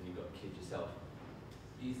 and you've got kids yourself.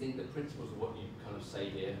 Do you think the principles of what you kind of say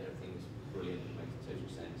here, everything is brilliant, it makes total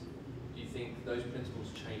sense. Do you think those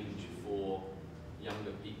principles change for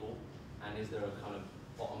younger people? And is there a kind of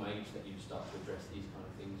bottom age that you start to address these kind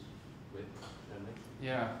of things with?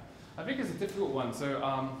 Yeah, I think it's a difficult one. So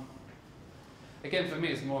again, for me,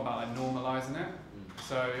 it's more about like normalising it.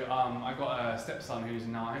 So I've got a stepson who's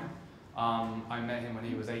 9. I met him when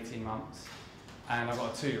he was 18 months, and I've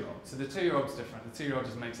got a 2-year-old. So the 2-year-old's different. The 2-year-old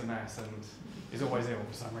just makes a mess and is always ill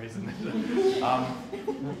for some reason.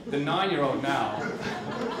 The 9-year-old now,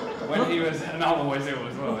 when he was, and I'm always ill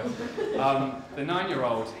as well. The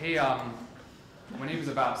 9-year-old, he when he was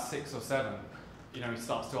about 6 or 7, he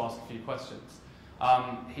starts to ask a few questions.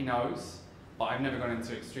 He knows, but I've never gone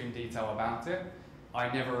into extreme detail about it. I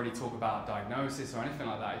never really talk about diagnosis or anything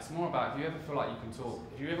like that. It's more about if you ever feel like you can talk,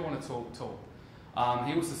 if you ever want to talk, talk.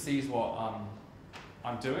 He also sees what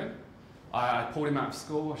I'm doing. I pulled him out of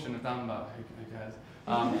school. I shouldn't have done, but who cares?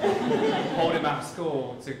 Pulled him out of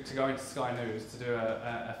school to go into Sky News, to do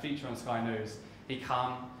a feature on Sky News. He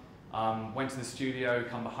went to the studio,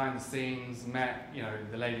 come behind the scenes, met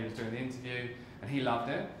the lady who was doing the interview, and he loved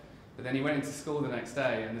it. But then he went into school the next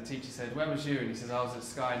day, and the teacher said, "Where was you?" And he says, "I was at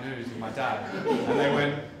Sky News with my dad." And they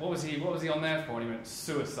went, "What was he on there for?" And he went,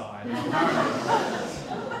 "Suicide."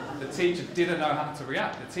 The teacher didn't know how to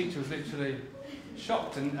react. The teacher was literally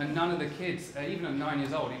shocked, and none of the kids, even at 9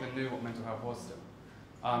 years old, even knew what mental health was still.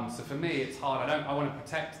 So for me, it's hard. I want to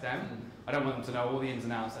protect them. I don't want them to know all the ins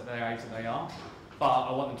and outs at their age that they are, but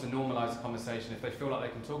I want them to normalise the conversation. If they feel like they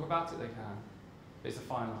can talk about it, they can. It's a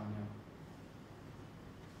fine line, yeah.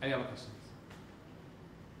 Any other questions?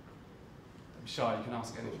 Don't be shy, you can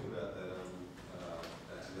ask anything. Talk about that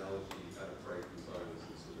analogy about a break and bonus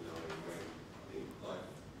and sort of knowing when. I think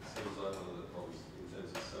it seems like one of the problems in terms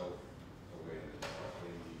of self-awareness,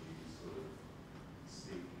 when you sort of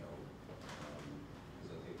seek help,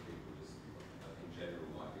 because I think people just, in general,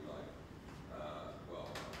 might be like,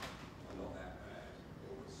 well, I'm not that bad,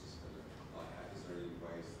 or it's just kind of like, is there any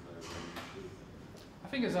ways to know when you should? I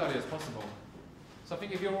think as early as possible. So I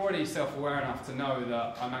think if you're already self-aware enough to know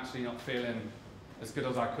that I'm actually not feeling as good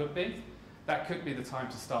as I could be, that could be the time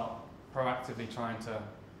to start proactively trying to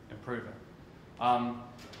improve it.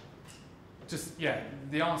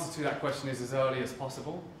 The answer to that question is as early as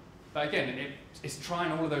possible. But again, it's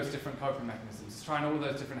trying all of those different coping mechanisms, it's trying all of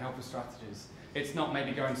those different helpful strategies. It's not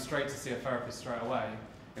maybe going straight to see a therapist straight away.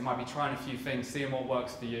 It might be trying a few things, seeing what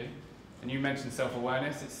works for you. And you mentioned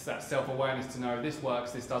self-awareness. It's that self-awareness to know this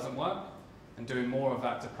works, this doesn't work, and doing more of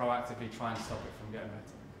that to proactively try and stop it from getting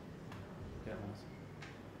better.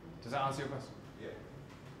 Does that answer your question? Yeah.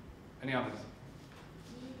 Any others?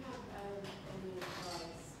 Do you have any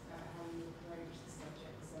advice about how you approach the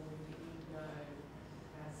subject with someone that you know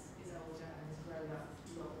is older and has grown up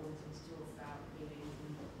not wanting to talk about feelings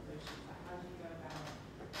and emotions? Like, how do you go about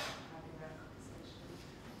having that conversation?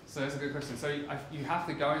 So that's a good question. So you have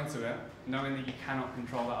to go into it knowing that you cannot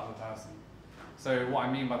control that other person. So what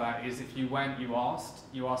I mean by that is if you went, you asked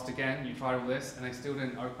again, you tried all this, and they still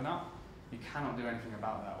didn't open up, you cannot do anything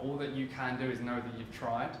about that. All that you can do is know that you've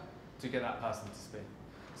tried to get that person to speak.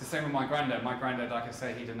 It's the same with my granddad. My granddad, like I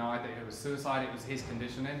say, he denied that it was suicide, it was his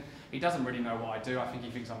conditioning. He doesn't really know what I do. I think he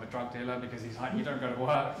thinks I'm a drug dealer because he's like, you don't go to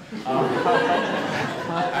work.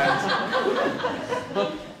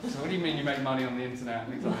 So what do you mean you make money on the internet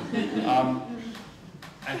and things like that?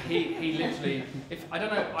 And he literally, I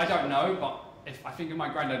don't know, but I think if my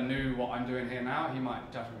granddad knew what I'm doing here now, he might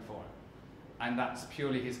judge me for it. And that's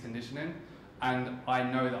purely his conditioning. And I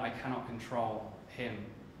know that I cannot control him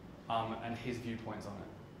and his viewpoints on it.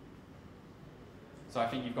 So I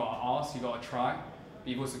think you've got to ask, you've got to try, but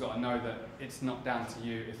you've also got to know that it's not down to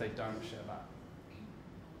you if they don't share that.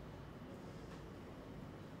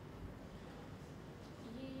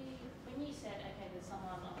 When you said, okay, there's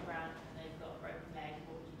someone on the ground and they've got a broken leg,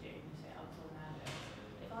 what would you do? You say, I'm talking about it.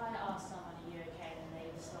 If I asked someone, are you okay, and they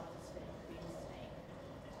started to spit abuse to me,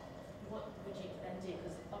 what would you then do?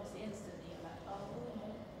 Because obviously instantly you're like, oh,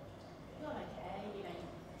 you're okay, you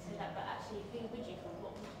say that, but actually who would you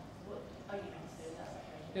call? What are you going to do in that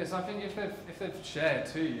situation? Yes, I think if they've shared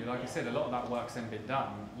to you, like I said, a lot of that work's then been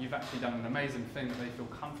done. You've actually done an amazing thing that they feel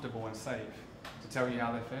comfortable and safe to tell you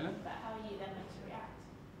how they're feeling. But how are you then meant to react?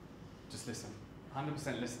 Just listen.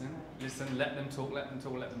 100% listening. Listen, let them talk, let them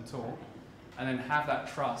talk, let them talk. And then have that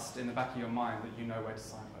trust in the back of your mind that you know where to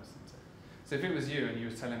signpost them to. So if it was you and you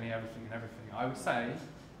were telling me everything, I would say,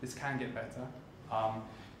 this can get better.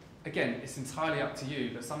 Again, it's entirely up to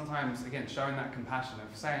you, but sometimes, again, showing that compassion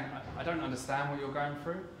of saying, I don't understand what you're going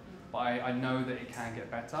through, but I know that it can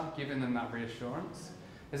get better, giving them that reassurance.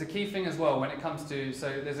 There's a key thing as well when it comes to,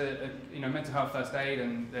 so there's a mental health first aid,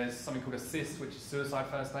 and there's something called ASSIST, which is suicide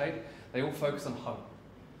first aid. They all focus on hope.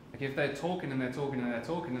 Like if they're talking and they're talking and they're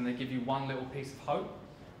talking and they give you one little piece of hope,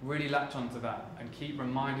 really latch onto that and keep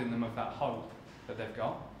reminding them of that hope that they've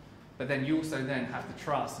got. But then you also then have to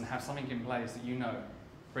trust and have something in place that you know.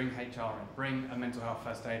 Bring HR in, bring a mental health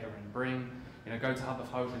first aider in, bring, go to Hub of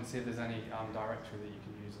Hope and see if there's any directory that you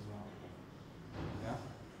can use as well. Yeah?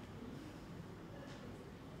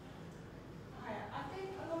 Hi, I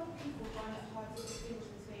think a lot of people find it hard to distinguish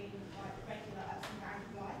between like regular ups and downs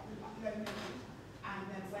of life and like low mood, and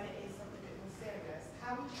then when it is something a bit more serious.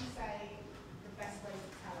 How would you say the best way to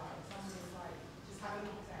tell like if someone is like just having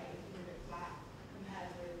a day and feeling a bit flat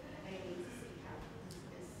compared with they need to seek help?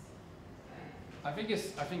 I think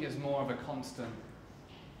it's more of a constant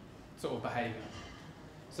sort of behaviour.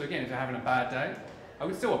 So again, if they're having a bad day, I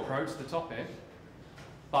would still approach the topic,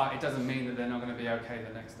 but it doesn't mean that they're not going to be okay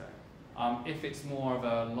the next day. If it's more of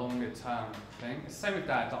a longer term thing, it's the same with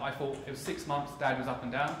Dad. I thought it was 6 months, Dad was up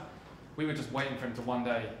and down. We were just waiting for him to one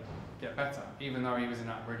day get better, even though he was in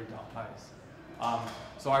that really dark place.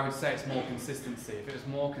 So I would say it's more consistency. If it was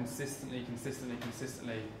more consistently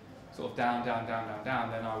sort of down,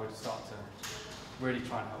 then I would start to really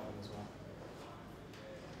try and help them as well.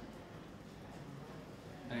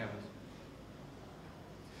 Any others?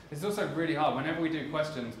 It's also really hard whenever we do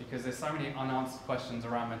questions because there's so many unanswered questions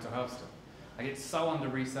around mental health stuff. Like it's so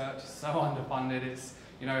under-researched, so underfunded,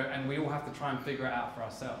 and we all have to try and figure it out for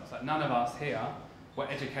ourselves. Like none of us here were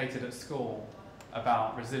educated at school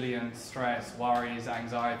about resilience, stress, worries,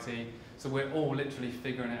 anxiety, so we're all literally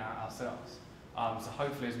figuring it out ourselves. So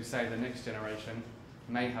hopefully, as we say, the next generation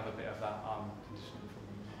may have a bit of that conditioning from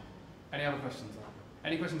them. Any other questions?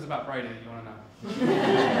 Any questions about Brady that you want to know?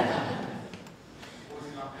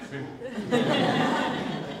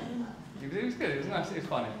 It was good, it was nice, it was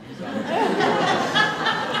funny.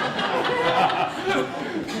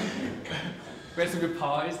 We had some good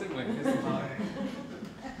pies, didn't we?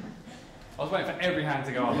 I was waiting for every hand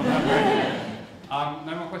to go up on that.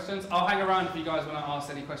 No more questions? I'll hang around if you guys want to ask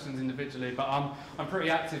any questions individually, but I'm pretty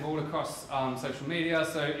active all across social media,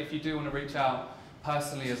 so if you do want to reach out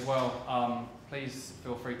personally as well, please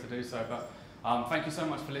feel free to do so. But thank you so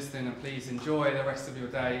much for listening, and please enjoy the rest of your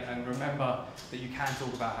day, and remember that you can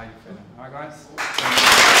talk about how you're feeling. All right, guys?